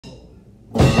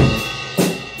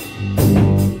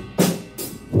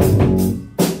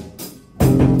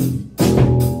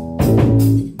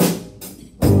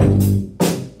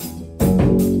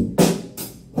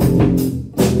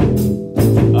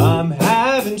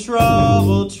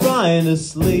trouble trying to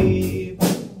sleep.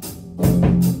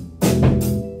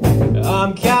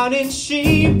 I'm counting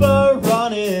sheep are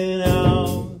running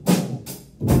out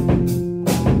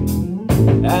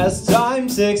as time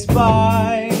ticks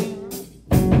by,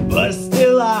 but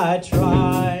still I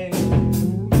try.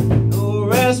 No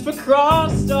rest for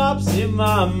cross stops in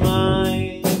my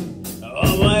mind.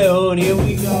 On my own, here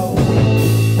we go.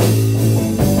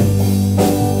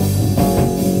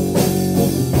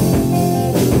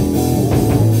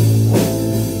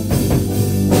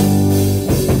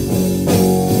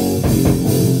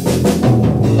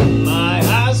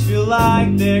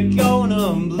 Like they're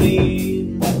gonna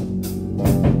bleed,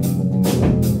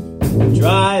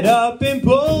 dried up and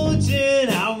bulging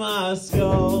out my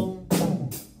skull.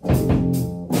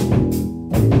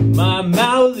 My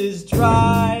mouth is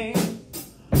dry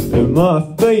and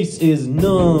my face is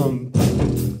numb,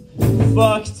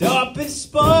 fucked up and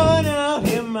spun out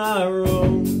in my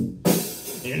room.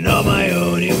 And on my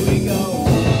own, here we go.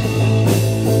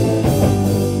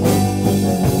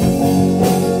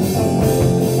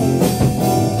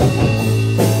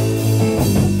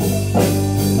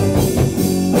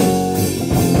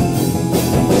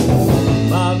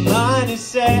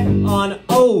 Set on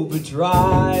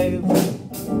overdrive,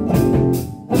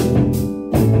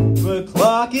 the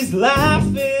clock is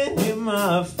laughing in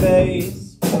my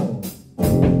face.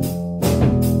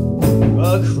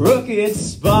 A crooked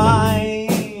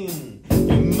spine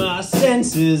and my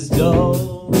senses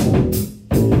dull,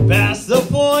 past the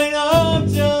point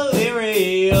of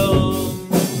delirium.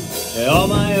 On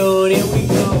my own, here we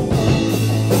go.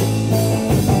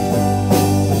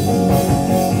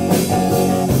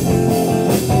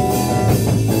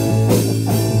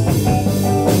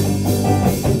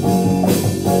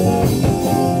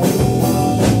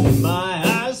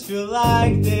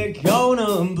 Like they're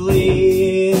gonna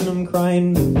bleed. I'm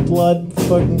crying blood,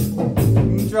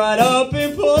 fucking dried up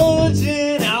and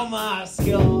bulging out my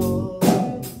skull.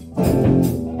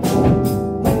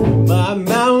 My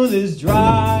mouth is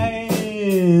dry,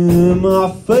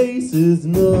 my face is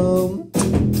numb,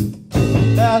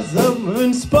 as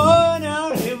something spun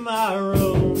out in my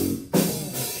room.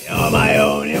 On my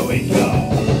own, here we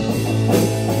go.